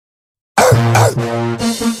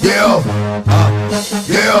Yeah,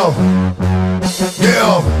 yeah,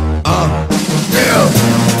 yeah, yeah.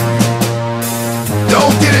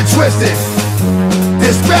 Don't get it twisted.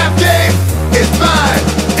 This rap game is mine,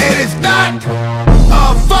 and it's not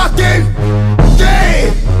a fucking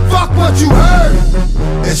game. Fuck what you heard.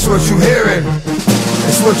 It's what you hearing.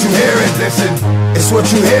 It's what you hearing. Listen. It's what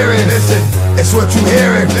you hearing. Listen. It's what you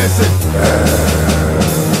hearing. Listen.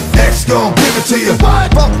 X gon' give it to you.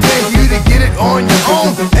 What? Fuck pay you to get it on your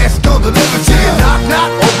own. X gon' deliver to you. Knock,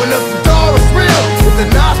 knock, open up the door, it's real. With the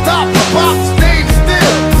non-stop, the pop, staying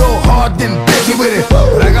still. Go hard, then busy with it.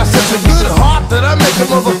 But I got such a good heart that I make a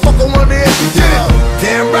motherfucker wonder if you did it.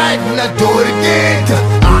 Damn right, and I do it again. Cause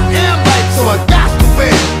I am right, so I got to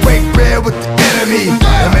win. Break bread with the enemy.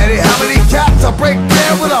 No matter how many cops I break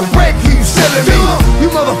bread with, I break who you selling me. You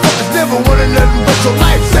motherfuckers never wanted nothing but your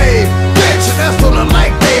life saved. Bitch, and that's on the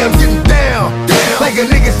like day I'm getting down. Like a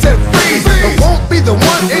nigga said freeze. I won't be the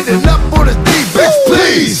one ending up on this deep bitch,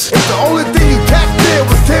 please. If the only thing you tapped in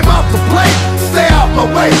was came off the plate, stay out my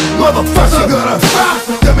way, motherfucker. Gonna rock,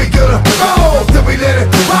 then we gonna roll, then we let